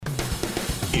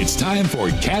It's time for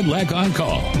Cadillac On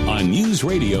Call on News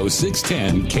Radio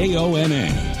 610 KONA.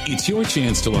 It's your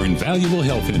chance to learn valuable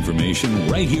health information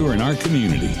right here in our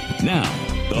community. Now,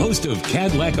 the host of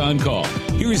Cadillac On Call,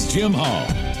 here's Jim Hall.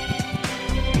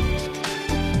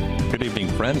 Good evening,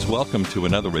 friends. Welcome to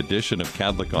another edition of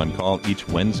Cadillac On Call. Each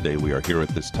Wednesday, we are here at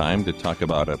this time to talk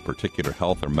about a particular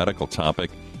health or medical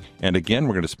topic. And again,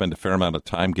 we're going to spend a fair amount of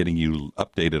time getting you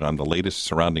updated on the latest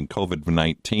surrounding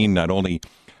COVID-19, not only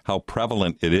how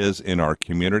prevalent it is in our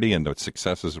community and the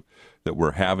successes that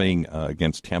we're having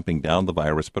against tamping down the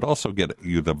virus, but also get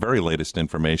you the very latest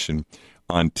information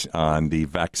on the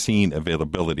vaccine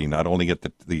availability, not only at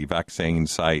the vaccine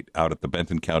site out at the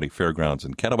Benton County Fairgrounds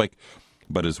in Kennewick,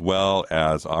 but as well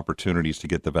as opportunities to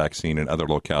get the vaccine in other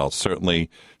locales. Certainly,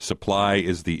 supply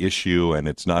is the issue, and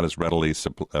it's not as readily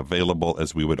available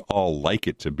as we would all like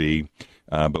it to be.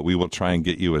 But we will try and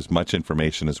get you as much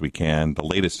information as we can, the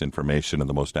latest information and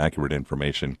the most accurate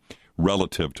information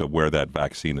relative to where that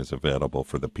vaccine is available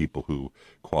for the people who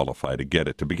qualify to get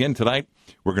it. To begin tonight,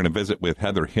 we're going to visit with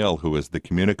Heather Hill, who is the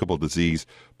Communicable Disease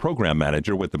Program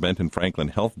Manager with the Benton Franklin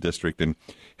Health District. And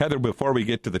Heather, before we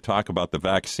get to the talk about the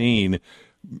vaccine,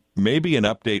 maybe an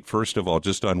update, first of all,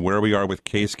 just on where we are with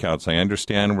case counts. I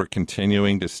understand we're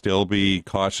continuing to still be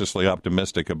cautiously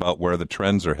optimistic about where the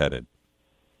trends are headed.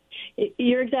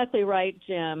 You're exactly right,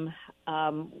 Jim.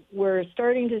 We're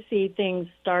starting to see things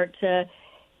start to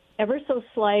ever so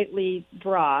slightly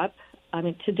drop. I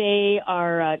mean, today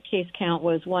our case count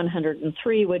was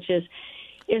 103, which is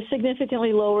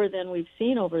significantly lower than we've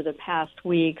seen over the past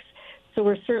weeks. So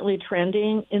we're certainly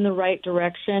trending in the right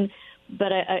direction.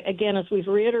 But again, as we've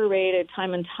reiterated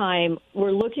time and time,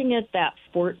 we're looking at that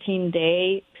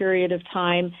 14-day period of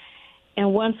time.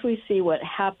 And once we see what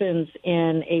happens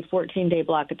in a 14-day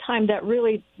block of time, that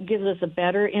really gives us a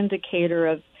better indicator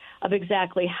of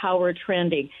exactly how we're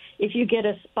trending. If you get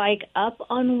a spike up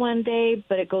on one day,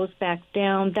 but it goes back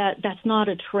down, that's not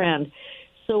a trend.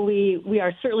 So we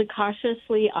are certainly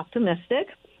cautiously optimistic.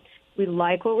 We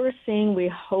like what we're seeing. We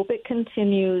hope it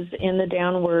continues in the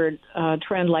downward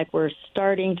trend like we're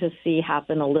starting to see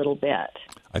happen a little bit.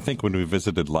 I think when we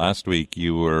visited last week,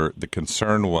 the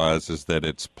concern is that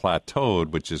it's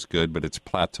plateaued, which is good, but it's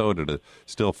plateaued at a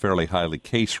still fairly highly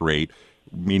case rate,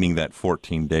 meaning that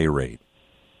 14-day rate.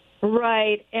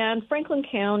 Right, and Franklin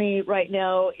County right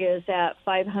now is at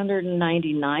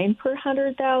 599 per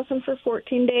 100,000 for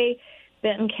 14-day.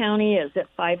 Benton County is at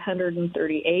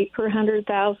 538 per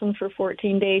 100,000 for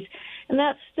 14 days, and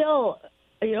that's still,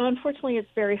 unfortunately, it's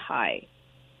very high.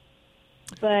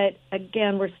 But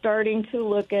again, we're starting to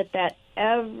look at that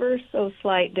ever so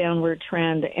slight downward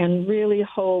trend and really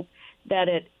hope that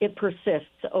it persists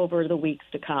over the weeks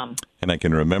to come. And I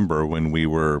can remember when we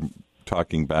were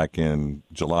talking back in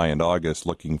July and August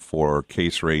looking for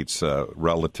case rates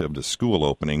relative to school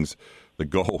openings, the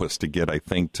goal was to get, I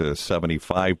think, to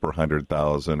 75 per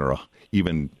 100,000 or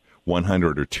even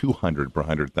 100 or 200 per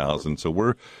 100,000. So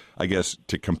we're, I guess,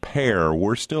 to compare,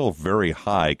 we're still very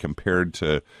high compared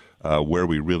to where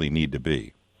we really need to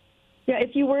be. Yeah,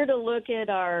 if you were to look at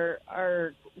our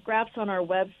graphs on our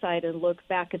website and look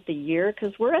back at the year,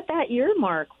 because we're at that year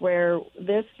mark where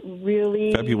this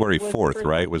really... February 4th,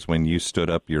 right, was when you stood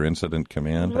up your incident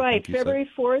command? Right, February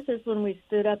 4th is when we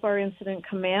stood up our incident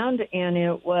command, and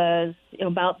it was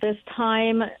about this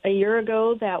time a year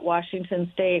ago that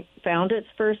Washington State found its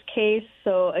first case.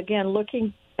 So, again,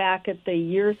 looking back at the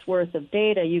year's worth of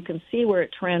data, you can see where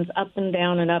it trends up and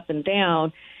down and up and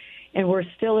down. And we're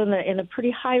still in the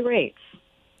pretty high rates.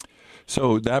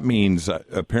 So that means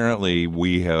apparently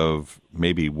we have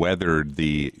maybe weathered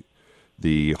the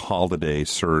holiday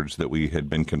surge that we had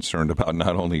been concerned about,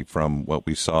 not only from what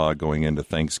we saw going into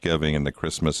Thanksgiving and the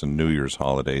Christmas and New Year's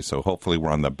holidays. So hopefully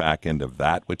we're on the back end of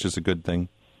that, which is a good thing.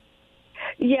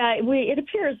 Yeah, it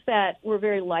appears that we're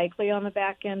very likely on the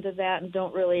back end of that and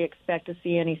don't really expect to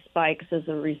see any spikes as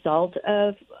a result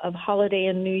of holiday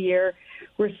and New Year.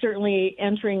 We're certainly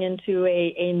entering into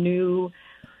a new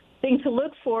thing to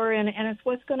look for, and it's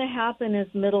what's going to happen as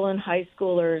middle and high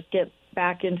schoolers get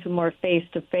back into more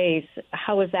face-to-face.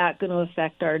 How is that going to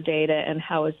affect our data, and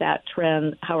how are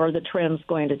the trends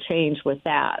going to change with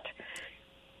that?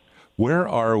 Where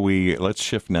are we? Let's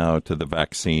shift now to the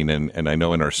vaccine, and I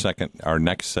know in our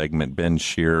next segment, Ben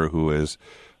Shear, who is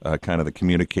kind of the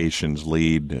communications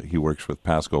lead, he works with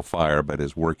Pasco Fire, but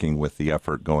is working with the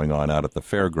effort going on out at the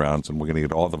fairgrounds, and we're going to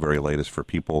get all the very latest for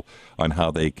people on how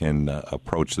they can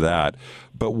approach that.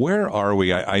 But where are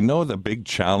we? I know the big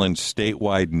challenge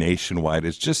statewide, nationwide,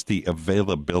 is just the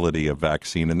availability of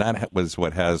vaccine, and that was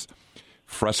what has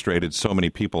frustrated so many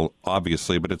people,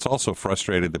 obviously, but it's also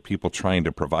frustrated the people trying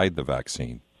to provide the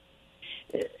vaccine.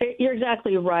 You're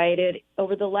exactly right.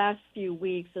 Over the last few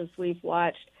weeks, as we've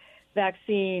watched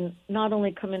vaccine not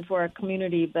only come into our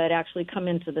community, but actually come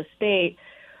into the state,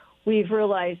 we've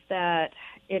realized that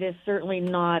it is certainly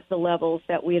not the levels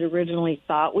that we had originally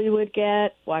thought we would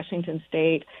get. Washington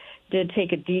State did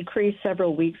take a decrease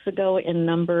several weeks ago in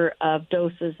number of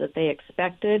doses that they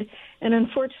expected. And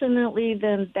unfortunately,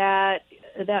 then that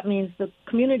means the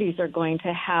communities are going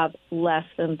to have less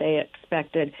than they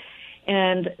expected.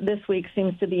 And this week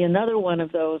seems to be another one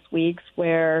of those weeks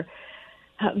where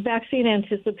vaccine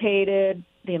anticipated,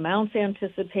 the amounts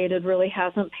anticipated really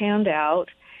hasn't panned out.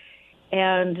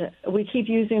 And we keep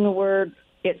using the word,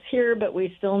 it's here, but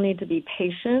we still need to be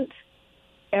patient.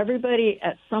 Everybody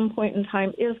at some point in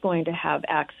time is going to have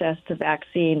access to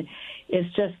vaccine.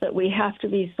 It's just that we have to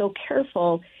be so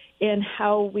careful in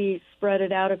how we spread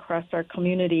it out across our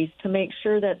communities to make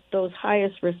sure that those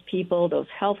highest risk people, those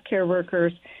healthcare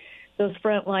workers, those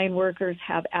frontline workers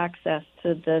have access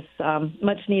to this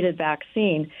much-needed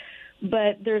vaccine.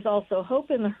 But there's also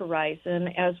hope in the horizon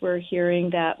as we're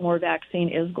hearing that more vaccine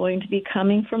is going to be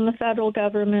coming from the federal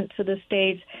government to the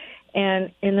states.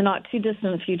 And in the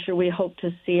not-too-distant future, we hope to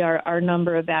see our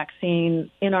number of vaccine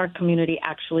in our community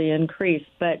actually increase.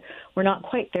 But we're not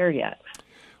quite there yet.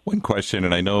 One question,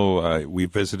 and I know we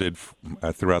visited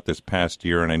throughout this past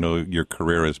year, and I know your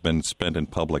career has been spent in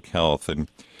public health,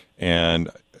 and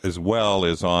as well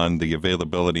as on the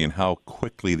availability and how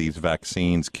quickly these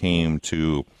vaccines came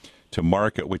to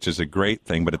market, which is a great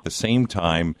thing. But at the same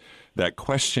time, that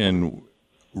question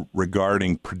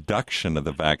regarding production of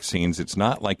the vaccines, it's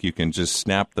not like you can just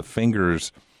snap the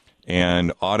fingers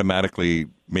and automatically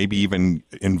maybe even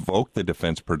invoke the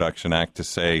Defense Production Act to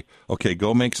say, okay,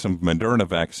 go make some Moderna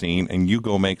vaccine and you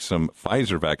go make some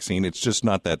Pfizer vaccine. It's just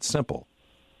not that simple.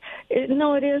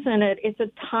 No, it isn't. It's a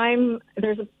time.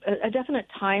 There's a definite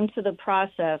time to the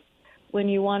process when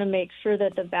you want to make sure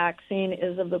that the vaccine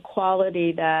is of the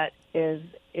quality that is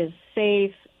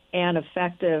safe and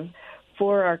effective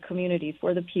for our community,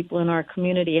 for the people in our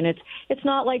community. And it's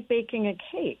not like baking a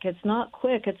cake. It's not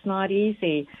quick. It's not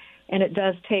easy. And it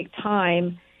does take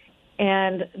time.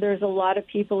 And there's a lot of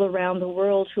people around the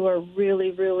world who are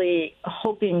really, really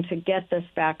hoping to get this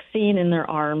vaccine in their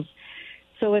arms.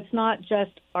 So it's not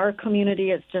just our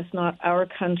community, it's just not our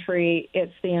country,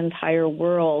 it's the entire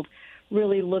world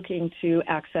really looking to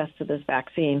access to this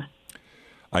vaccine.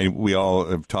 We all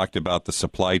have talked about the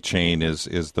supply chain is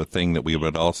the thing that we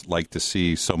would also like to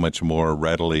see so much more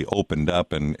readily opened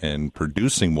up and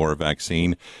producing more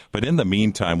vaccine. But in the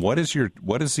meantime, what is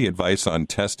the advice on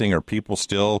testing? Are people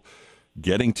still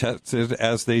getting tested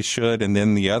as they should? And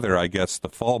then the other, I guess, the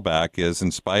fallback is, in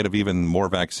spite of even more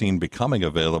vaccine becoming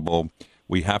available,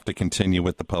 we have to continue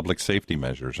with the public safety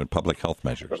measures and public health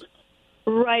measures.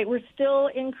 Right. We're still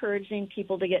encouraging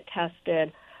people to get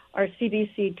tested. Our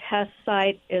CDC test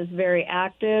site is very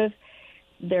active.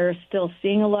 They're still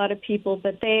seeing a lot of people,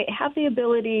 but they have the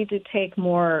ability to take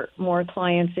more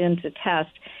clients in to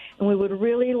test. And we would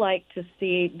really like to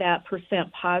see that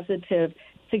percent positive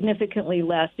significantly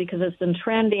less, because it's been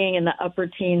trending in the upper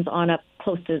teens on up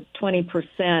close to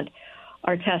 20%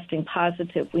 are testing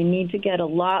positive. We need to get a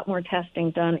lot more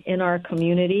testing done in our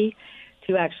community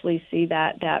to actually see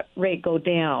that rate go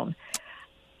down.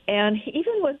 And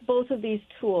even with both of these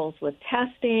tools, with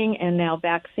testing and now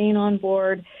vaccine on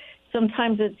board,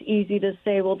 sometimes it's easy to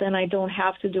say, well, then I don't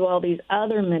have to do all these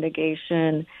other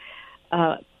mitigation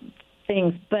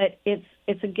things. But it's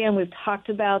again, we've talked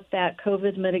about that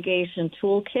COVID mitigation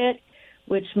toolkit,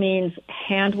 which means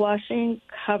hand washing,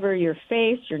 cover your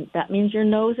face, that means your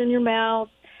nose and your mouth,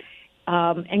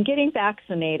 and getting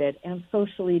vaccinated and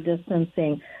socially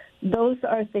distancing. Those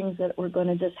are things that we're going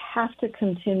to just have to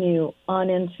continue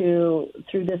on through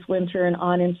this winter and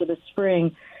on into the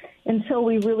spring until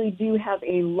we really do have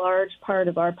a large part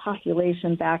of our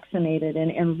population vaccinated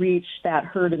and reach that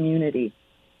herd immunity.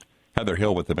 Heather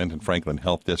Hill with the Benton Franklin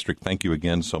Health District, thank you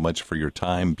again so much for your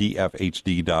time.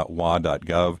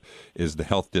 bfhd.wa.gov is the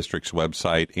health district's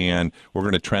website, and we're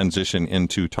going to transition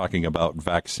into talking about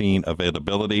vaccine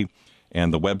availability.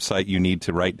 And the website you need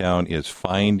to write down is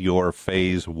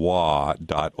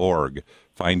findyourphasewa.org.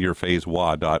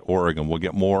 Findyourphasewa.org, and we'll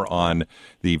get more on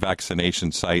the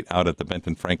vaccination site out at the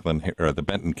Benton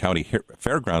County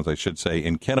Fairgrounds, I should say,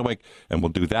 in Kennewick, and we'll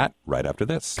do that right after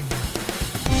this.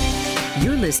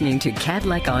 You're listening to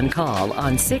Cadillac On Call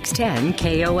on 610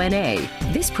 KONA.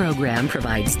 This program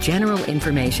provides general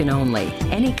information only.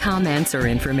 Any comments or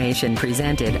information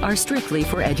presented are strictly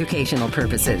for educational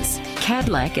purposes.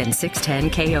 Cadillac and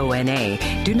 610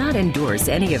 KONA do not endorse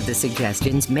any of the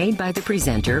suggestions made by the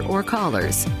presenter or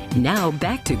callers. Now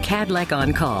back to Cadillac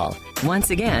On Call.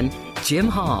 Once again, Jim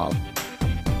Hall.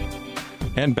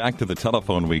 And back to the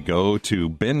telephone we go to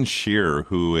Ben Shear,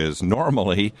 who is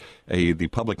normally the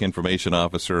public information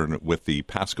officer with the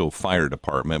Pasco Fire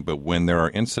Department. But when there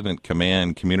are incident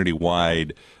command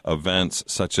community-wide events,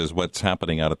 such as what's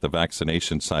happening out at the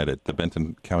vaccination site at the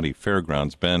Benton County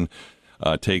Fairgrounds, Ben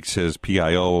takes his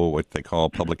PIO, what they call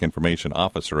public information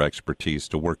officer expertise,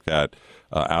 to work that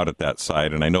out at that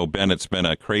site. And I know, Ben, it's been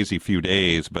a crazy few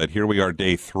days, but here we are,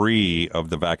 day 3 of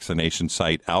the vaccination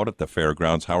site out at the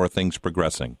fairgrounds. How are things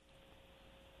progressing?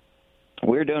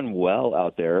 We're doing well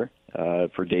out there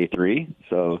for day 3,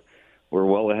 so we're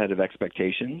well ahead of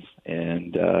expectations,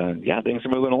 and things are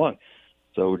moving along.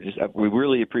 So we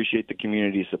really appreciate the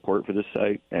community support for this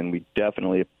site, and we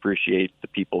definitely appreciate the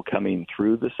people coming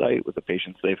through the site with the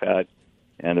patients they've had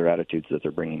and their attitudes that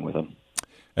they're bringing with them.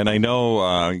 And I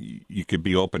know you could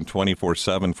be open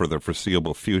 24/7 for the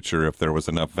foreseeable future if there was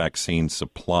enough vaccine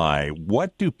supply.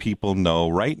 What do people know?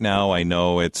 Right now, I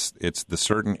know it's the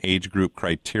certain age group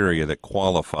criteria that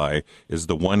qualify is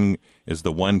the one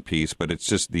piece, but it's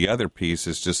just the other piece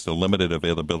is just the limited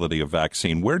availability of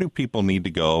vaccine. Where do people need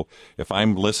to go if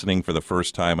I'm listening for the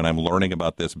first time and I'm learning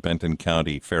about this Benton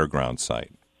County Fairgrounds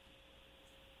site?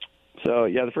 So,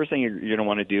 the first thing you're going to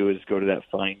want to do is go to that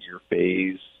Find Your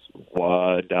Phase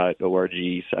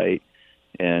WA.org site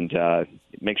and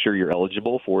make sure you're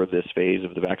eligible for this phase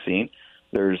of the vaccine.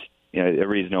 There's,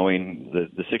 everybody's knowing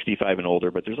the 65 and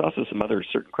older, but there's also some other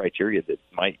certain criteria that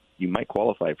you might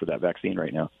qualify for that vaccine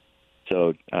right now.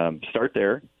 So start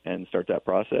there and start that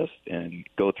process and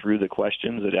go through the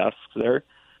questions it asks there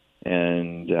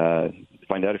and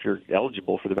find out if you're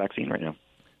eligible for the vaccine right now.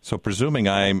 So presuming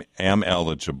I am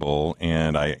eligible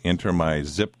and I enter my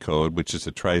zip code, which is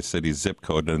a Tri-City zip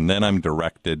code, and then I'm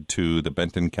directed to the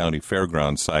Benton County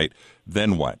Fairgrounds site,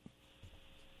 then what?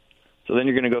 So then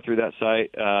you're going to go through that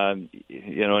site, and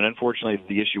unfortunately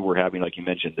the issue we're having, like you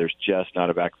mentioned, there's just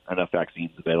not enough vaccines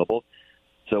available.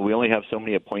 So we only have so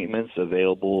many appointments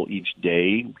available each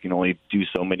day. We can only do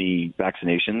so many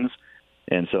vaccinations.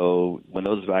 And so when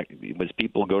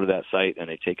people go to that site and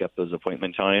they take up those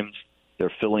appointment times,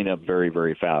 they're filling up very,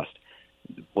 very fast.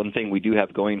 One thing we do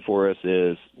have going for us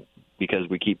is because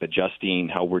we keep adjusting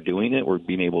how we're doing it, we're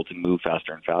being able to move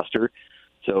faster and faster.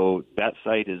 So that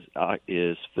site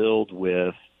is filled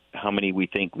with how many we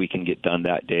think we can get done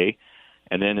that day.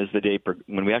 And then as the day,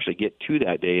 when we actually get to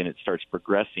that day and it starts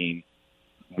progressing,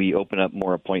 we open up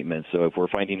more appointments. So if we're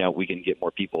finding out we can get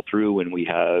more people through and we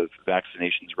have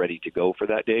vaccinations ready to go for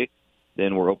that day,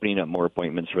 then we're opening up more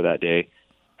appointments for that day.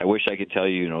 I wish I could tell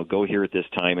you, go here at this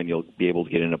time and you'll be able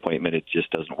to get an appointment. It just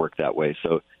doesn't work that way.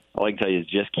 So all I can tell you is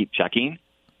just keep checking.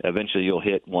 Eventually you'll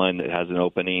hit one that has an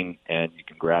opening and you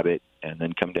can grab it and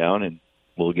then come down and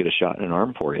we'll get a shot in an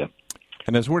arm for you.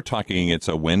 And as we're talking, it's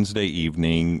a Wednesday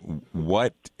evening.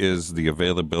 What is the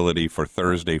availability for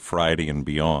Thursday, Friday, and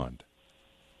beyond?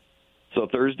 So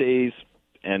Thursdays,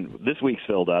 and this week's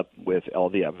filled up with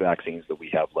all the vaccines that we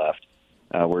have left.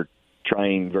 We're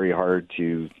trying very hard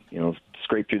to,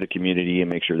 scrape through the community and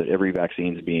make sure that every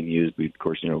vaccine is being used. Of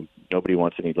course, nobody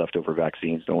wants any leftover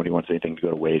vaccines. Nobody wants anything to go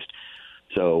to waste.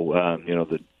 So,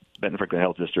 the Benton Franklin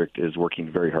Health District is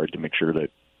working very hard to make sure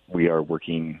that we are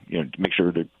working, to make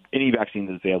sure that any vaccine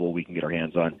that's available we can get our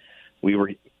hands on. We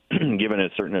were given a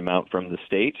certain amount from the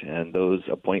state, and those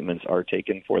appointments are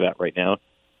taken for that right now.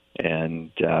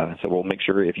 And so we'll make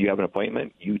sure if you have an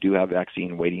appointment, you do have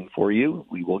vaccine waiting for you.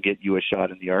 We will get you a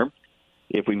shot in the arm.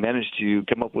 If we manage to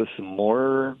come up with some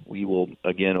more, we will,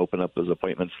 again, open up those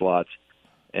appointment slots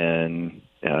and,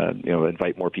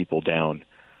 invite more people down.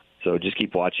 So just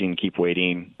keep watching, keep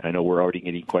waiting. I know we're already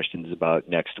getting questions about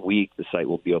next week. The site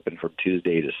will be open from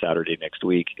Tuesday to Saturday next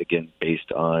week, again,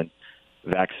 based on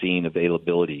vaccine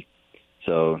availability.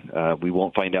 So we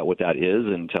won't find out what that is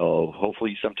until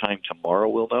hopefully sometime tomorrow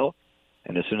we'll know.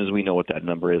 And as soon as we know what that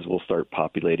number is, we'll start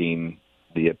populating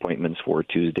the appointments for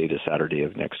Tuesday to Saturday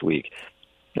of next week.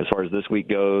 As far as this week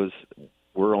goes,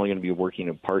 we're only going to be working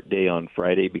a part day on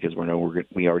Friday because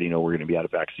we already know we're going to be out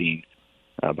of vaccine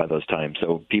by those times.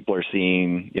 So people are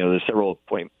seeing, there's several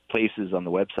places on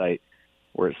the website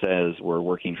where it says we're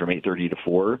working from 8:30 to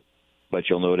 4. But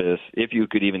you'll notice if you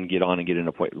could even get on and get an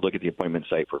appointment, look at the appointment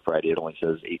site for Friday, it only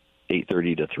says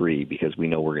 8:30 to 3 because we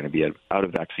know we're going to be out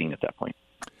of vaccine at that point.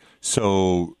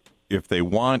 So if they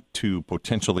want to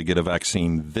potentially get a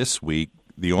vaccine this week,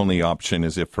 the only option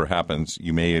is if perhaps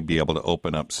you may be able to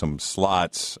open up some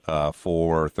slots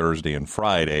for Thursday and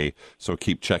Friday. So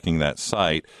keep checking that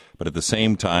site. But at the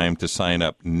same time, to sign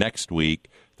up next week,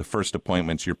 the first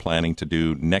appointments you're planning to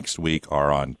do next week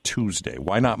are on Tuesday.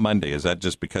 Why not Monday? Is that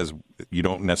just because you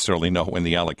don't necessarily know when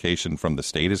the allocation from the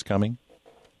state is coming?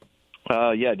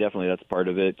 Yeah, definitely. That's part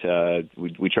of it.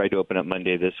 We tried to open up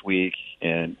Monday this week,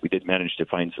 and we did manage to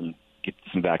get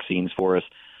some vaccines for us.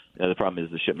 The problem is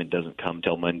the shipment doesn't come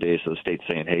till Monday, so the state's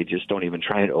saying, hey, just don't even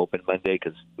try to open Monday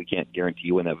because we can't guarantee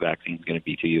you when that vaccine is going to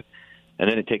be to you. And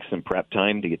then it takes some prep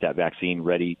time to get that vaccine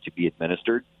ready to be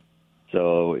administered.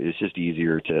 So it's just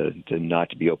easier to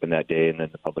not to be open that day, and then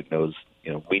the public knows,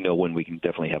 we know when we can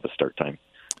definitely have a start time.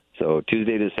 So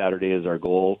Tuesday to Saturday is our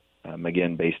goal,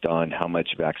 again, based on how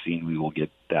much vaccine we will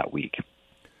get that week.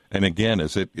 And again,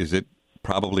 is it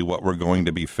probably what we're going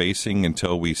to be facing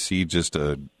until we see just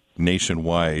a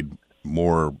nationwide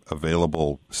more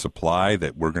available supply,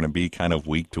 that we're going to be kind of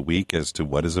week to week as to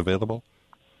what is available?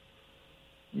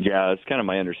 Yeah, it's kind of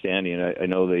my understanding. I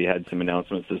know they had some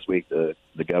announcements this week. The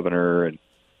governor and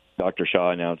Dr.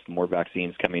 Shaw announced more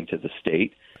vaccines coming to the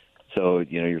state. So,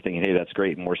 you're thinking, hey, that's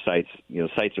great. More sites,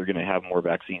 sites are going to have more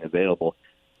vaccine available.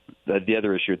 The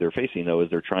other issue they're facing, though, is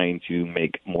they're trying to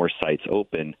make more sites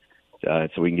open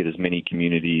so we can get as many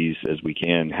communities as we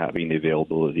can having the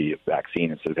availability of vaccine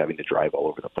instead of having to drive all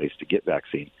over the place to get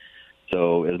vaccine.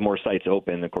 So as more sites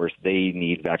open, of course, they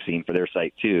need vaccine for their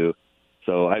site, too.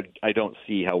 So I don't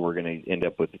see how we're going to end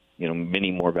up with,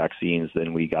 many more vaccines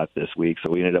than we got this week.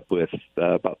 So we ended up with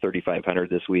about 3,500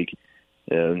 this week.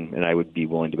 And I would be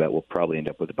willing to bet we'll probably end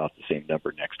up with about the same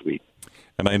number next week.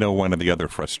 And I know one of the other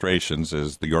frustrations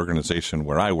is the organization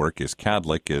where I work is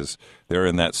Cadlick, is they're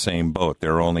in that same boat.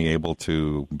 They're only able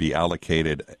to be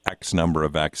allocated X number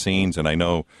of vaccines. And I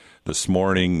know this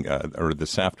morning or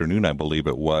this afternoon, I believe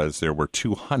it was, there were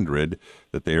 200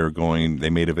 that they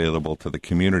made available to the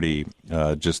community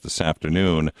just this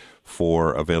afternoon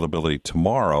for availability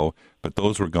tomorrow. But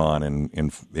those were gone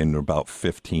in about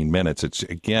 15 minutes.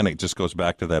 It just goes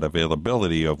back to that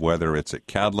availability of whether it's at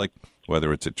Cadlick,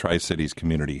 whether it's at Tri-Cities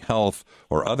Community Health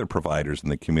or other providers in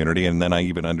the community. And then I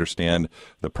even understand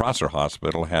the Prosser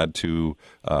Hospital had to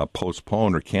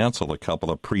postpone or cancel a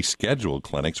couple of pre-scheduled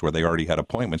clinics where they already had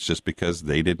appointments just because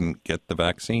they didn't get the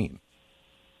vaccine.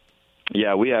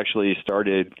 Yeah, we actually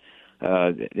started,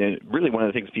 and really one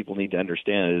of the things people need to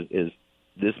understand is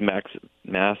this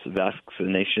mass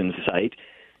vaccination site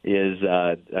is,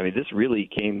 this really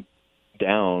came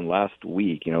down last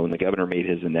week, when the governor made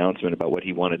his announcement about what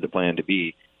he wanted the plan to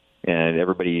be, and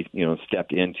everybody,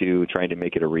 stepped into trying to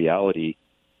make it a reality.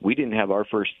 We didn't have our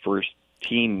first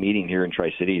team meeting here in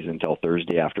Tri-Cities until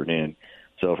Thursday afternoon.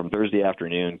 So from Thursday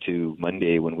afternoon to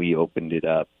Monday when we opened it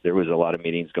up, there was a lot of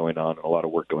meetings going on, a lot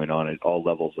of work going on at all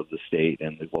levels of the state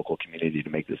and the local community to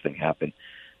make this thing happen.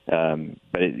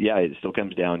 But it still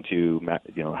comes down to,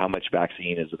 how much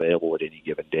vaccine is available at any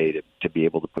given day to be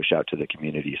able to push out to the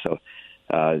community. So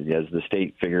as the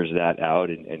state figures that out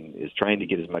and is trying to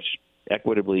get as much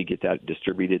equitably get that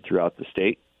distributed throughout the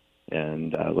state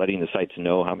and letting the sites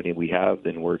know how many we have,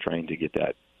 then we're trying to get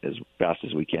that as fast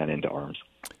as we can into arms.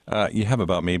 You have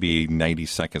about maybe 90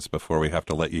 seconds before we have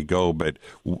to let you go, but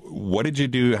what did you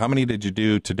do? How many did you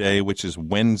do today, which is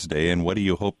Wednesday, and what do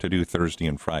you hope to do Thursday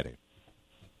and Friday?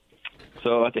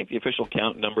 So I think the official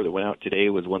count number that went out today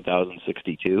was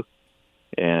 1,062,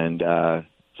 and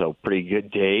so pretty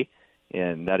good day,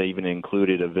 and that even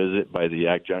included a visit by the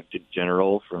adjutant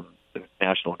general from the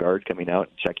National Guard coming out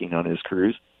and checking on his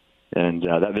crews, and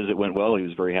that visit went well. He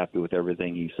was very happy with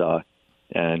everything he saw,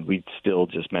 and we still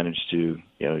just managed to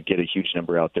get a huge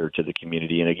number out there to the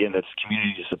community. And again, that's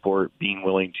community support, being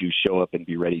willing to show up and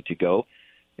be ready to go,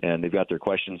 and they've got their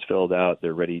questions filled out.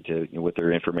 They're ready to with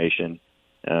their information.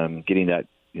 Getting that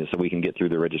so we can get through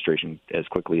the registration as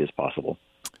quickly as possible.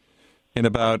 In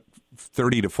about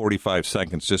 30 to 45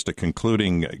 seconds, just a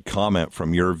concluding comment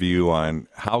from your view on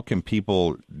how can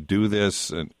people do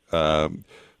this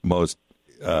most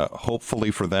hopefully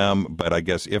for them, but I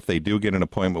guess if they do get an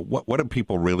appointment, what do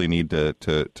people really need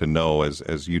to know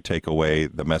as you take away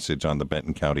the message on the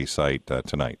Benton County site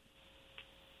tonight?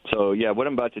 So, what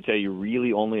I'm about to tell you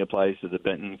really only applies to the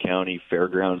Benton County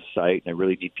Fairgrounds site, and I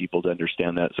really need people to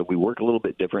understand that. So we work a little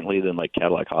bit differently than like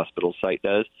Cadillac Hospital site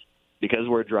does. Because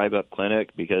we're a drive-up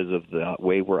clinic, because of the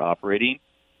way we're operating,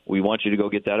 we want you to go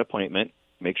get that appointment.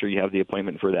 Make sure you have the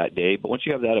appointment for that day. But once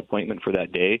you have that appointment for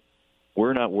that day,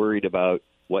 we're not worried about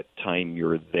what time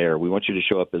you're there. We want you to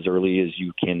show up as early as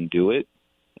you can do it,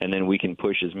 and then we can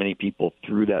push as many people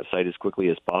through that site as quickly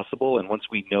as possible. And once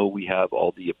we know we have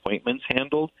all the appointments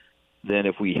handled, then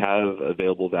if we have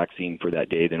available vaccine for that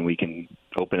day, then we can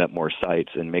open up more sites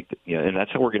and make and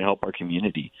that's how we're going to help our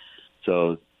community.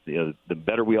 So the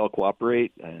better we all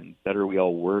cooperate and better we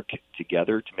all work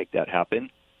together to make that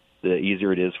happen, the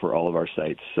easier it is for all of our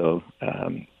sites. So,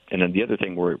 and then the other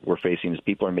thing we're facing is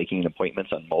people are making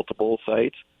appointments on multiple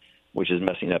sites, which is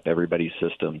messing up everybody's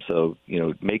system. So,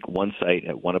 make one site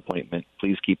at one appointment.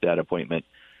 Please keep that appointment,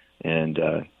 and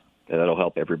that'll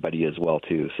help everybody as well,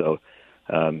 too. So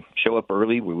show up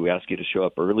early. We ask you to show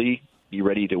up early. Be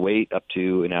ready to wait up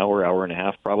to an hour, hour and a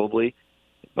half probably.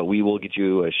 But we will get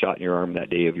you a shot in your arm that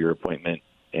day of your appointment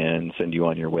and send you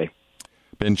on your way.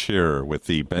 Ben Shearer with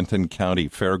the Benton County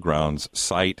Fairgrounds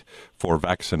site for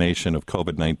vaccination of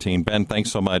COVID-19. Ben,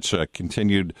 thanks so much.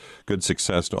 Continued good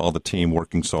success to all the team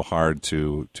working so hard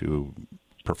to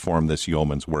perform this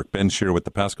yeoman's work. Ben Shearer with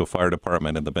the Pasco Fire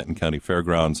Department and the Benton County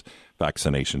Fairgrounds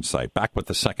vaccination site. Back with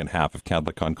the second half of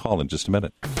Kadlec on Call in just a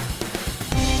minute.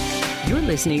 You're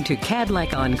listening to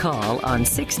Kadlec on Call on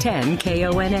 610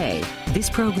 KONA. This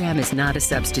program is not a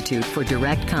substitute for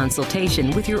direct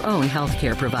consultation with your own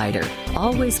healthcare provider.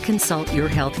 Always consult your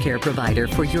healthcare provider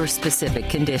for your specific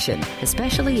condition,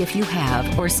 especially if you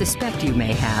have or suspect you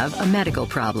may have a medical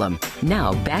problem.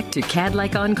 Now back to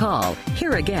Kadlec on Call.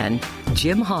 Here again,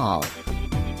 Jim Hall.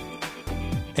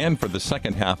 And for the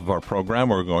second half of our program,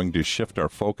 we're going to shift our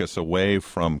focus away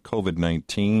from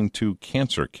COVID-19 to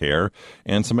cancer care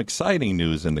and some exciting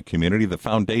news in the community. The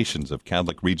foundations of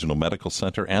Kadlec Regional Medical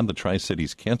Center and the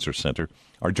Tri-Cities Cancer Center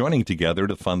are joining together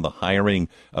to fund the hiring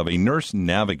of a nurse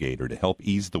navigator to help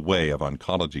ease the way of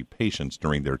oncology patients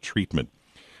during their treatment.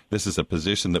 This is a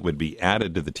position that would be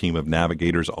added to the team of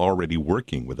navigators already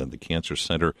working within the Cancer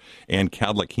Center and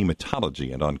Kadlec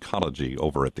Hematology and Oncology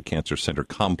over at the Cancer Center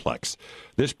complex.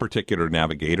 This particular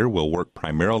navigator will work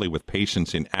primarily with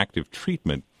patients in active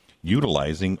treatment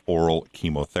utilizing oral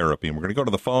chemotherapy. And we're going to go to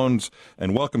the phones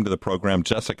and welcome to the program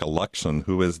Jessica Luxon,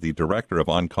 who is the Director of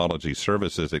Oncology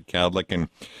Services at Kadlec.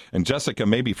 And Jessica,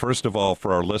 maybe first of all,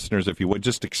 for our listeners, if you would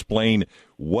just explain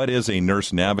what is a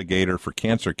nurse navigator for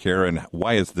cancer care and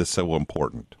why is this so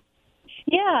important?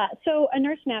 Yeah, so a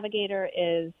nurse navigator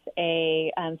is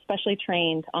a specially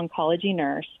trained oncology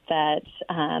nurse that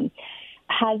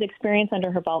has experience under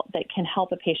her belt that can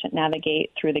help a patient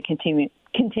navigate through the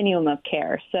continuum of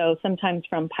care. So sometimes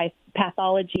from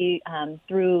pathology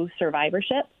through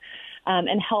survivorship,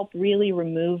 and help really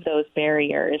remove those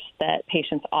barriers that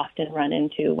patients often run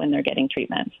into when they're getting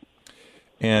treatment.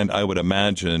 And I would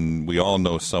imagine we all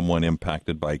know someone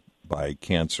impacted by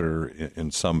cancer in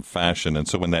some fashion. And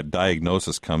so when that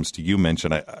diagnosis comes to you,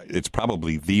 mentioned, it's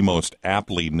probably the most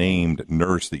aptly named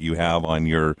nurse that you have on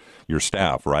your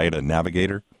staff, right? A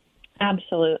navigator?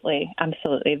 Absolutely.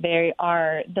 Absolutely. They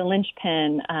are the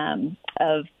linchpin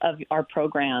of our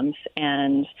programs,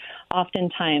 and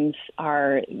oftentimes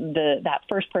are that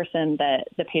first person that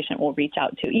the patient will reach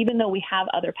out to. Even though we have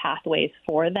other pathways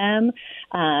for them,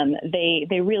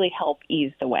 they really help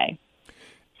ease the way.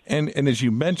 And as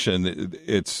you mentioned,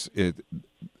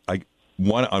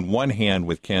 on one hand,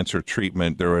 with cancer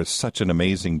treatment, there is such an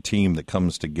amazing team that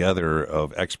comes together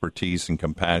of expertise and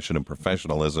compassion and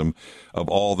professionalism of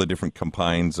all the different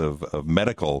kinds of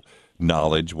medical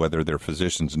knowledge, whether they're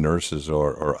physicians, nurses,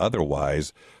 or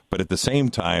otherwise. But at the same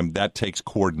time, that takes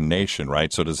coordination,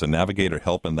 right? So does a navigator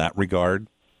help in that regard?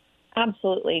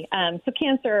 Absolutely. So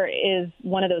cancer is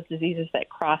one of those diseases that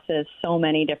crosses so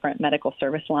many different medical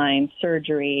service lines,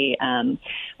 surgery,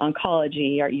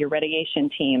 oncology, your radiation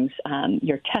teams,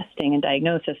 your testing and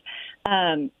diagnosis.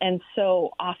 And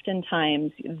so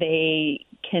oftentimes they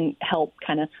can help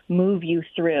kind of move you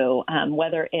through,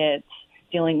 whether it's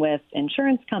dealing with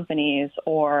insurance companies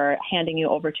or handing you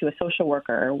over to a social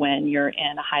worker when you're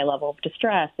in a high level of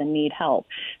distress and need help.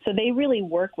 So they really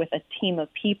work with a team of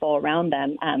people around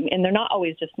them. And they're not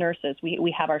always just nurses.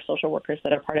 We have our social workers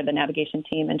that are part of the navigation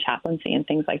team and chaplaincy and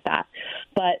things like that.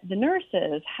 But the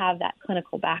nurses have that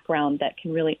clinical background that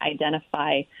can really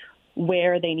identify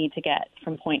where they need to get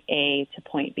from point A to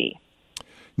point B.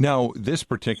 Now, this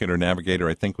particular navigator,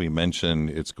 I think we mentioned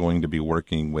it's going to be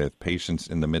working with patients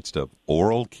in the midst of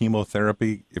oral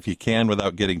chemotherapy. If you can,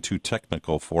 without getting too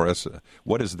technical for us,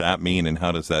 what does that mean, and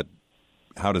how does that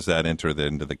enter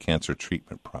into the cancer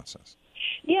treatment process?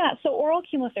 Yeah, so oral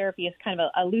chemotherapy is kind of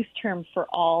a loose term for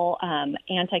all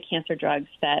anti-cancer drugs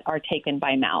that are taken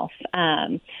by mouth.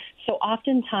 So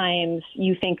oftentimes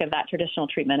you think of that traditional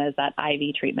treatment as that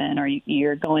IV treatment, or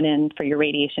you're going in for your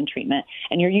radiation treatment,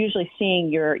 and you're usually seeing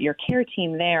your care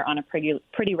team there on a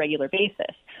pretty regular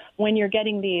basis. When you're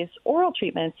getting these oral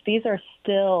treatments, these are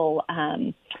still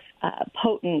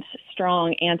potent,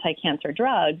 strong anti-cancer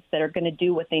drugs that are going to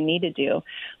do what they need to do.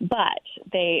 But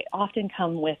they often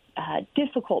come with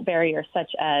difficult barriers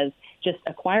such as just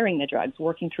acquiring the drugs,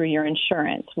 working through your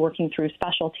insurance, working through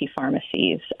specialty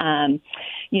pharmacies,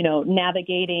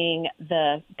 navigating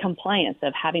the compliance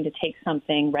of having to take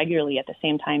something regularly at the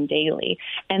same time daily.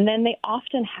 And then they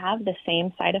often have the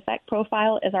same side effect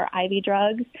profile as our IV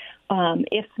drugs.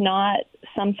 If not,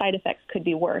 some side effects could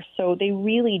be worse. So they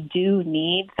really do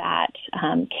need that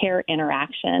care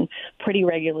interaction pretty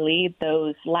regularly,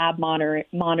 those lab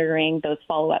monitoring, those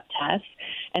follow-up tests.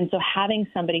 And so having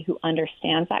somebody who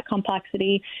understands that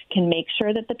complexity can make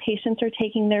sure that the patients are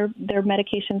taking their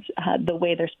medications the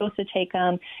way they're supposed to take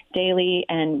them daily,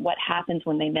 and what happens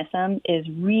when they miss them is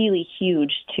really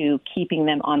huge to keeping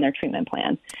them on their treatment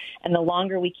plan. And the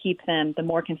longer we keep them, the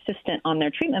more consistent on their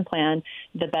treatment plan,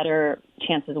 the better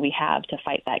chances we have to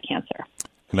fight that cancer.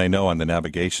 And I know on the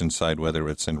navigation side, whether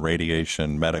it's in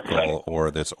radiation, medical, or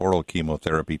this oral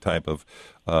chemotherapy type of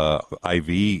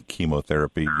IV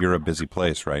chemotherapy, you're a busy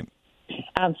place, right?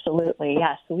 Absolutely,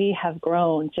 yes. We have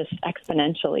grown just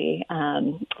exponentially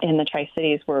in the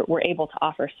Tri-Cities. We're able to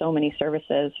offer so many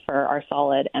services for our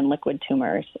solid and liquid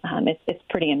tumors. It's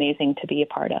pretty amazing to be a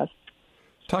part of.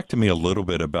 Talk to me a little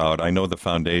bit about, I know the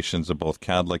foundations of both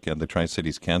Kadlec and the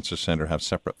Tri-Cities Cancer Center have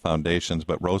separate foundations,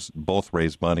 but both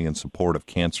raise money in support of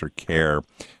cancer care,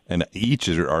 and each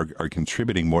are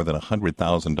contributing more than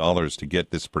 $100,000 to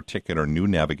get this particular new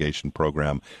navigation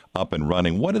program up and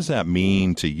running. What does that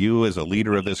mean to you as a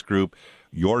leader of this group,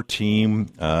 your team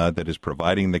that is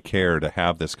providing the care, to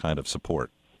have this kind of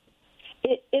support?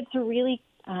 It's a really,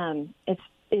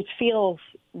 it feels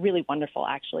really wonderful,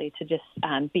 actually, to just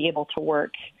be able to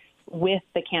work with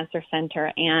the Cancer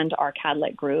Center and our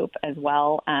Kadlec group as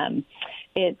well.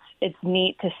 It's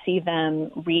neat to see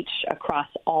them reach across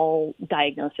all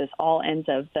diagnoses, all ends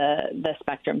of the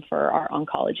spectrum for our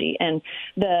oncology. And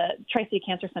the Tri-City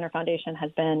Cancer Center Foundation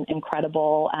has been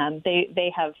incredible.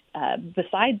 They have,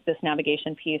 besides this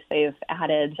navigation piece, they've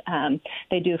added,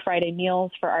 they do Friday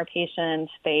meals for our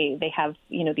patients. They have,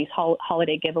 these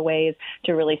holiday giveaways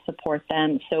to really support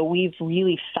them. So we've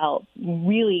really felt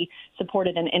really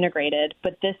supported and integrated,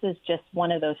 but this is just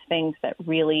one of those things that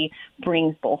really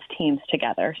brings both teams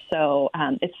together. So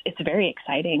it's very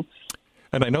exciting.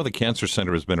 And I know the Cancer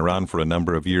Center has been around for a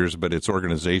number of years, but its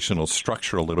organizational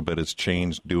structure a little bit has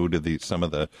changed due to some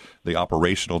of the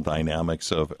operational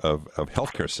dynamics of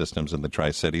healthcare systems in the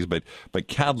Tri-Cities. But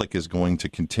Kadlec is going to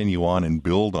continue on and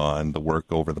build on the work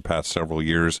over the past several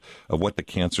years of what the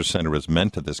Cancer Center has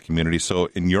meant to this community. So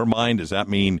in your mind, does that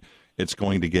mean it's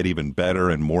going to get even better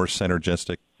and more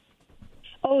synergistic?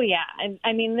 Oh, yeah.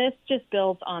 I mean, this just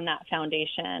builds on that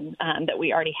foundation that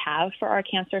we already have for our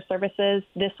cancer services.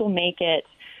 This will make it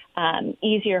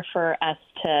easier for us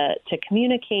to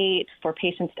communicate, for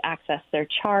patients to access their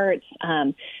charts.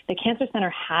 The Cancer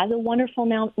Center has a wonderful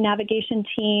navigation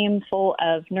team full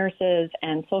of nurses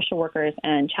and social workers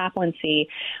and chaplaincy,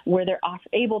 where they're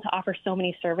able to offer so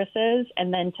many services.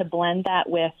 And then to blend that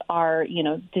with our,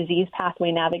 disease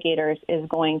pathway navigators is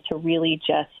going to really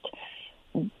just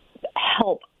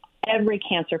help every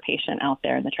cancer patient out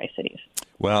there in the Tri-Cities.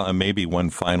 Well, and maybe one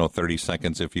final 30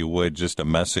 seconds, if you would, just a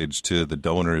message to the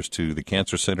donors, to the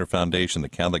Cancer Center Foundation, the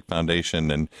Kadlec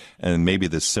Foundation, and maybe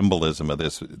the symbolism of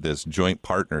this joint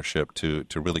partnership to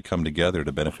really come together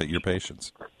to benefit your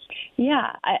patients.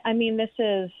 Yeah, I mean, this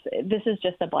is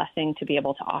just a blessing to be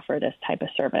able to offer this type of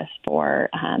service for,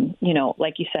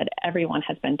 like you said, everyone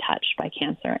has been touched by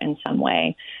cancer in some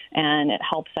way, and it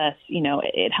helps us,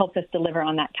 it helps us deliver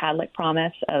on that Kadlec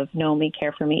promise of know me,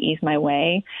 care for me, ease my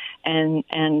way, and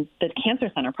the Cancer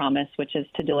Center promise, which is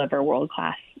to deliver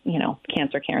world-class,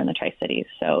 cancer care in the Tri-Cities.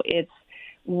 So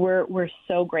we're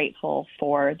so grateful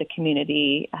for the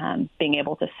community being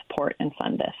able to support and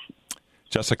fund this.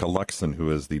 Jessica Luxon, who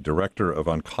is the Director of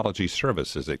Oncology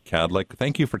Services at Kadlec.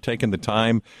 Thank you for taking the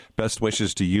time. Best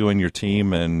wishes to you and your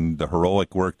team and the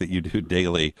heroic work that you do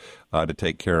daily to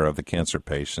take care of the cancer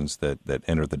patients that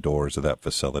enter the doors of that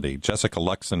facility. Jessica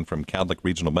Luxon from Kadlec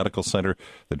Regional Medical Center,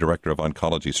 the Director of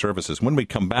Oncology Services. When we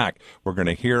come back, we're going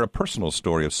to hear a personal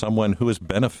story of someone who has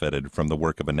benefited from the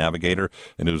work of a navigator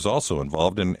and who's also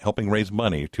involved in helping raise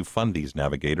money to fund these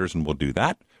navigators, and we'll do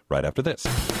that right after this.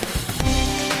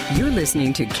 You're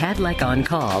listening to Kadlec on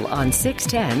Call on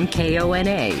 610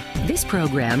 KONA. This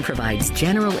program provides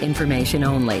general information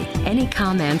only. Any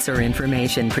comments or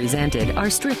information presented are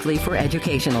strictly for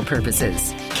educational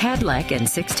purposes. Kadlec and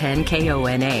 610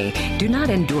 KONA do not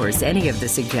endorse any of the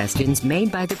suggestions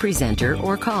made by the presenter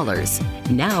or callers.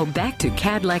 Now back to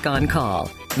Kadlec on Call.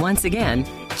 Once again,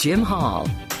 Jim Hall.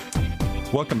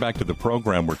 Welcome back to the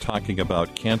program. We're talking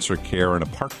about cancer care and a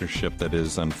partnership that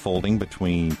is unfolding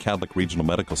between Kadlec Regional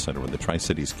Medical Center and the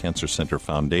Tri-Cities Cancer Center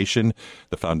Foundation.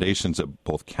 The foundations of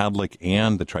both Kadlec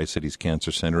and the Tri-Cities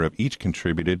Cancer Center have each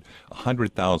contributed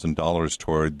 $100,000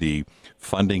 toward the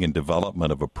funding and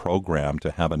development of a program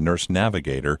to have a nurse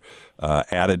navigator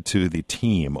added to the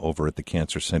team over at the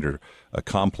Cancer Center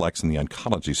complex and the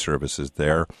oncology services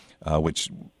there, which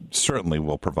certainly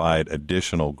will provide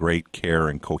additional great care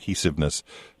and cohesiveness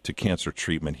to cancer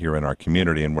treatment here in our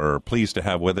community. And we're pleased to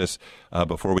have with us,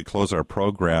 before we close our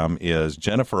program, is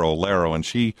Jennifer Olero, and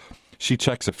she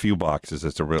checks a few boxes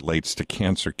as it relates to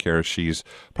cancer care. She's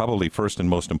probably first and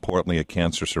most importantly a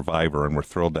cancer survivor, and we're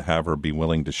thrilled to have her be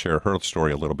willing to share her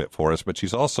story a little bit for us. But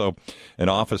she's also an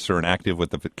officer and active with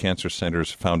the Cancer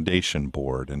Center's Foundation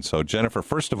Board. And so, Jennifer,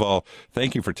 first of all,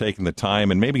 thank you for taking the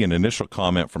time, and maybe an initial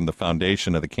comment from the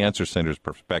Foundation of the Cancer Center's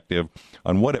perspective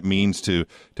on what it means to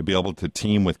be able to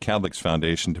team with Kadlec's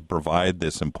Foundation to provide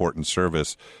this important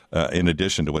service in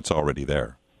addition to what's already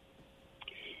there.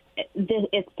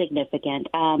 It's significant.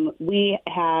 We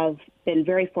have been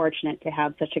very fortunate to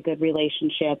have such a good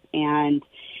relationship and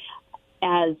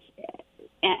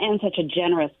such a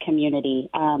generous community.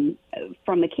 From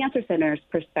the Cancer Center's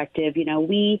perspective, you know,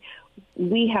 we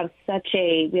have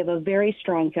a very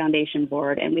strong foundation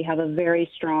board, and we have a very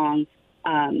strong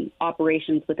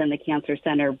operations within the Cancer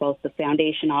Center, both the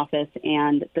foundation office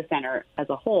and the center as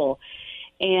a whole.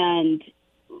 And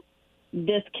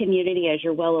this community, as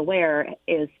you're well aware,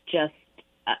 is just,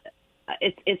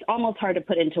 it's almost hard to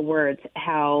put into words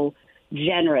how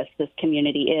generous this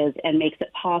community is, and makes it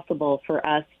possible for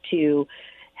us to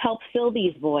help fill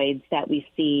these voids that we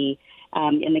see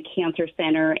in the Cancer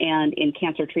Center and in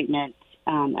cancer treatment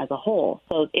as a whole.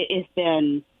 So it has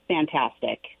been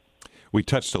fantastic. We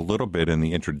touched a little bit in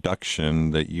the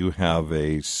introduction that you have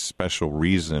a special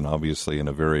reason, obviously, and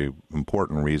a very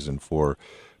important reason for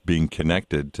being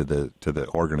connected to the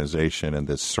organization and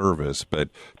this service. But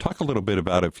talk a little bit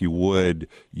about, if you would,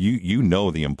 you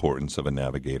know the importance of a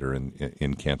navigator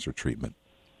in cancer treatment.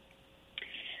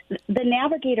 The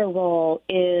navigator role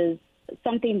is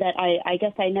something that I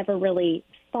guess I never really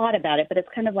thought about it, but it's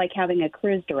kind of like having a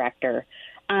cruise director.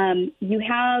 You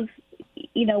have,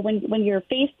 you know, when you're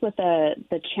faced with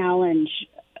the challenge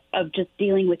of just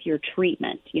dealing with your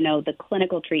treatment, you know, the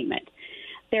clinical treatment,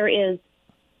 there is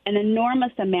an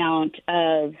enormous amount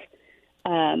of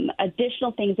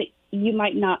additional things that you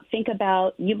might not think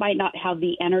about, you might not have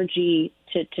the energy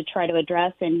to try to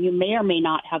address, and you may or may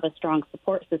not have a strong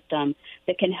support system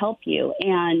that can help you.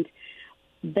 And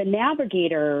the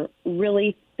navigator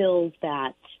really fills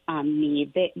that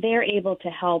need. They're able to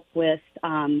help with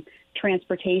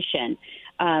transportation.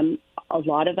 A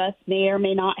lot of us may or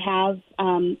may not have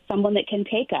someone that can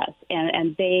take us,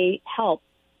 and they help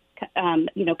kind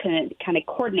of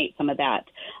coordinate some of that.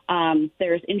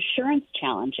 There's insurance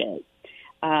challenges.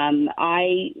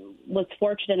 I was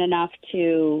fortunate enough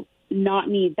to not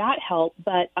need that help,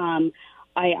 but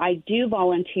I do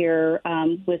volunteer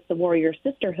with the Warrior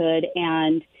Sisterhood,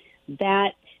 and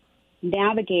that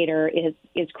navigator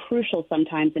is crucial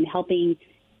sometimes in helping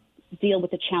deal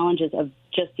with the challenges of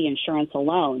just the insurance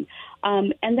alone.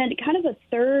 And then kind of a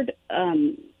third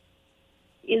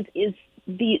is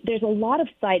there's a lot of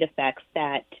side effects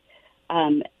that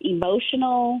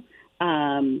emotional,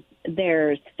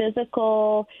 there's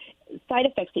physical side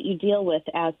effects that you deal with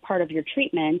as part of your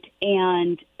treatment,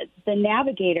 and the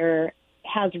navigator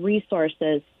has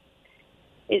resources.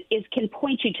 It can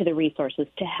point you to the resources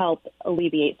to help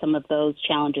alleviate some of those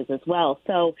challenges as well.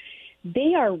 So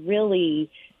they are really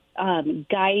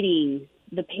guiding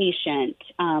the patient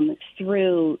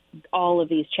through all of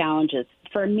these challenges.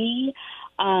 For me,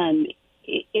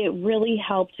 it really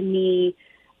helped me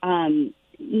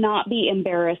not be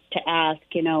embarrassed to ask.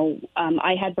 You know,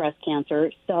 I had breast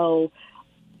cancer, so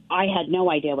I had no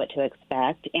idea what to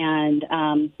expect,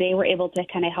 and they were able to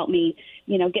kind of help me,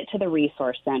 you know, get to the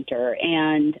resource center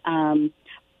and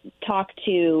talk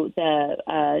to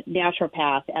the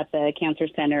naturopath at the Cancer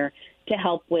Center to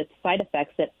help with side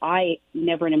effects that I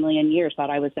never in a million years thought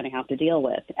I was going to have to deal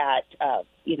with at,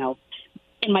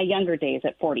 in my younger days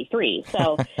at 43.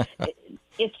 So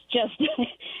it's just,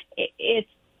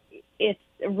 it's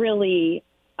really,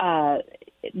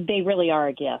 they really are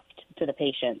a gift to the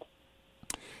patient.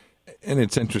 And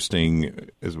it's interesting,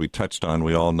 as we touched on,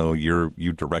 we all know you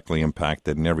directly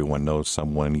impacted, and everyone knows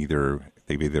someone,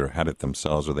 they've either had it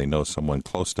themselves or they know someone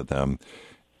close to them.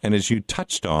 And as you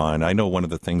touched on, I know one of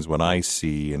the things when I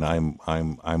see, and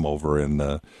I'm over in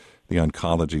the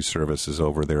oncology services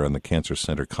over there in the cancer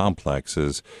center complex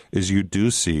is you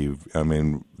do see, I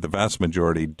mean, the vast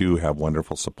majority do have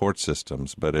wonderful support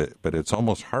systems, but it's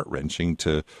almost heart-wrenching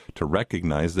to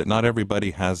recognize that not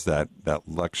everybody has that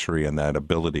luxury and that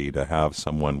ability to have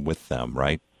someone with them,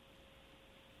 right?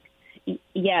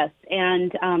 Yes,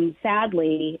 and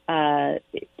sadly,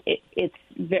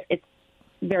 it's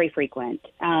very frequent.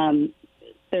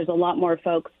 There's a lot more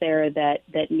folks there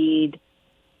that need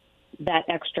that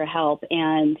extra help.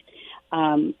 And,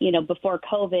 before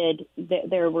COVID,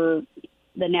 there were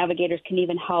the navigators can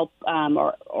even help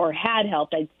or had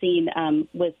helped. I'd seen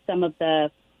with some of the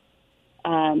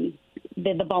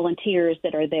volunteers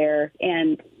that are there,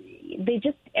 and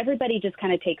everybody just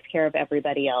kind of takes care of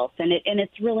everybody else. And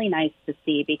it's really nice to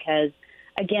see because,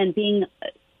 again, being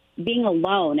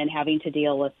alone and having to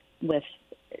deal with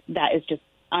that is just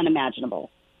unimaginable.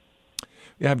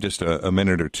 We have just a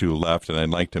minute or two left, and I'd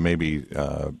like to maybe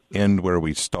end where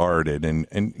we started. And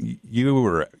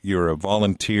you're a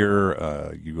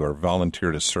volunteer. You are a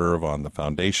volunteer to serve on the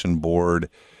foundation board.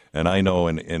 And I know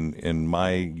in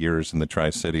my years in the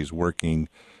Tri-Cities working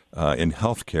in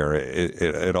healthcare,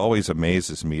 it always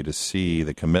amazes me to see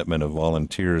the commitment of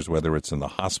volunteers, whether it's in the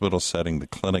hospital setting, the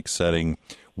clinic setting,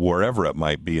 wherever it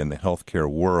might be in the healthcare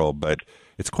world. But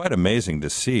it's quite amazing to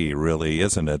see, really,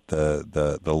 isn't it,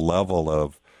 the level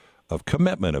of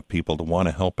commitment of people to want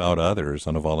to help out others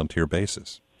on a volunteer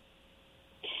basis.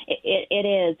 It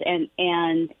is,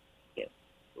 and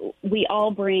we all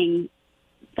bring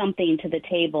something to the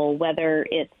table, whether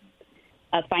it's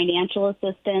a financial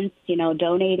assistance,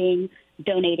 donating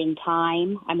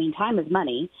time. I mean, time is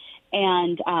money,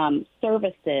 and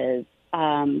services.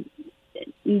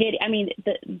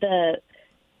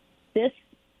 This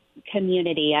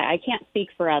community, I can't speak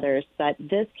for others, but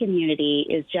this community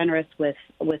is generous with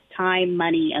time,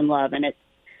 money, and love, and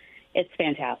it's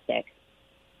fantastic.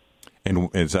 And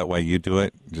is that why you do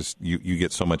it? Just you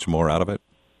get so much more out of it?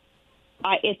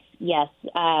 Yes.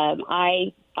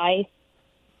 I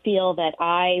feel that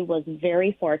I was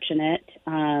very fortunate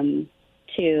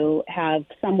to have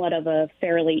somewhat of a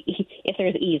fairly, if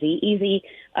there's easy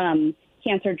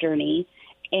cancer journey.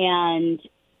 And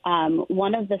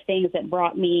one of the things that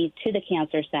brought me to the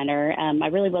Cancer Center, I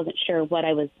really wasn't sure what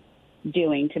I was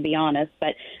doing, to be honest,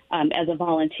 but as a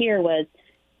volunteer was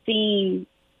seeing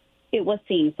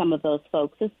some of those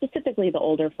folks, specifically the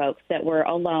older folks that were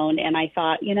alone. And I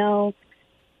thought,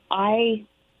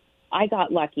 I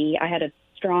got lucky. I had a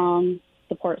strong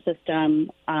support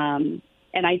system, and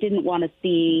I didn't want to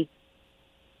see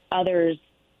others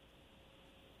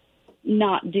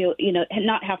not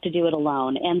have to do it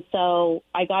alone. And so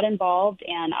I got involved,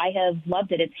 and I have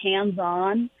loved it. It's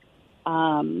hands-on.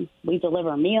 We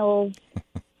deliver meals.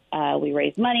 We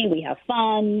raise money. We have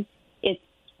fun.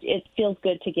 It feels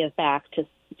good to give back to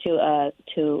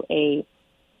a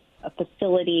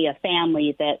facility, a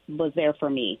family that was there for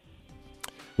me.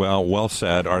 Well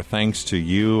said. Our thanks to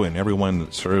you and everyone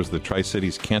that serves the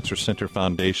Tri-Cities Cancer Center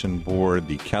Foundation Board,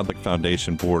 the Kadlec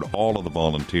Foundation Board, all of the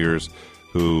volunteers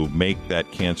who make that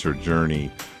cancer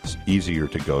journey easier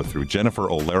to go through. Jennifer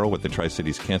Olero with the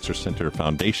Tri-Cities Cancer Center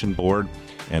Foundation Board.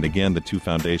 And again, the two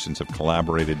foundations have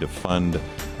collaborated to fund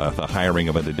the hiring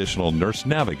of an additional nurse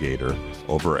navigator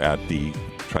over at the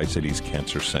Tri-Cities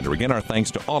Cancer Center. Again, our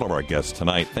thanks to all of our guests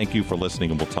tonight. Thank you for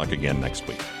listening, and we'll talk again next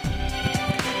week.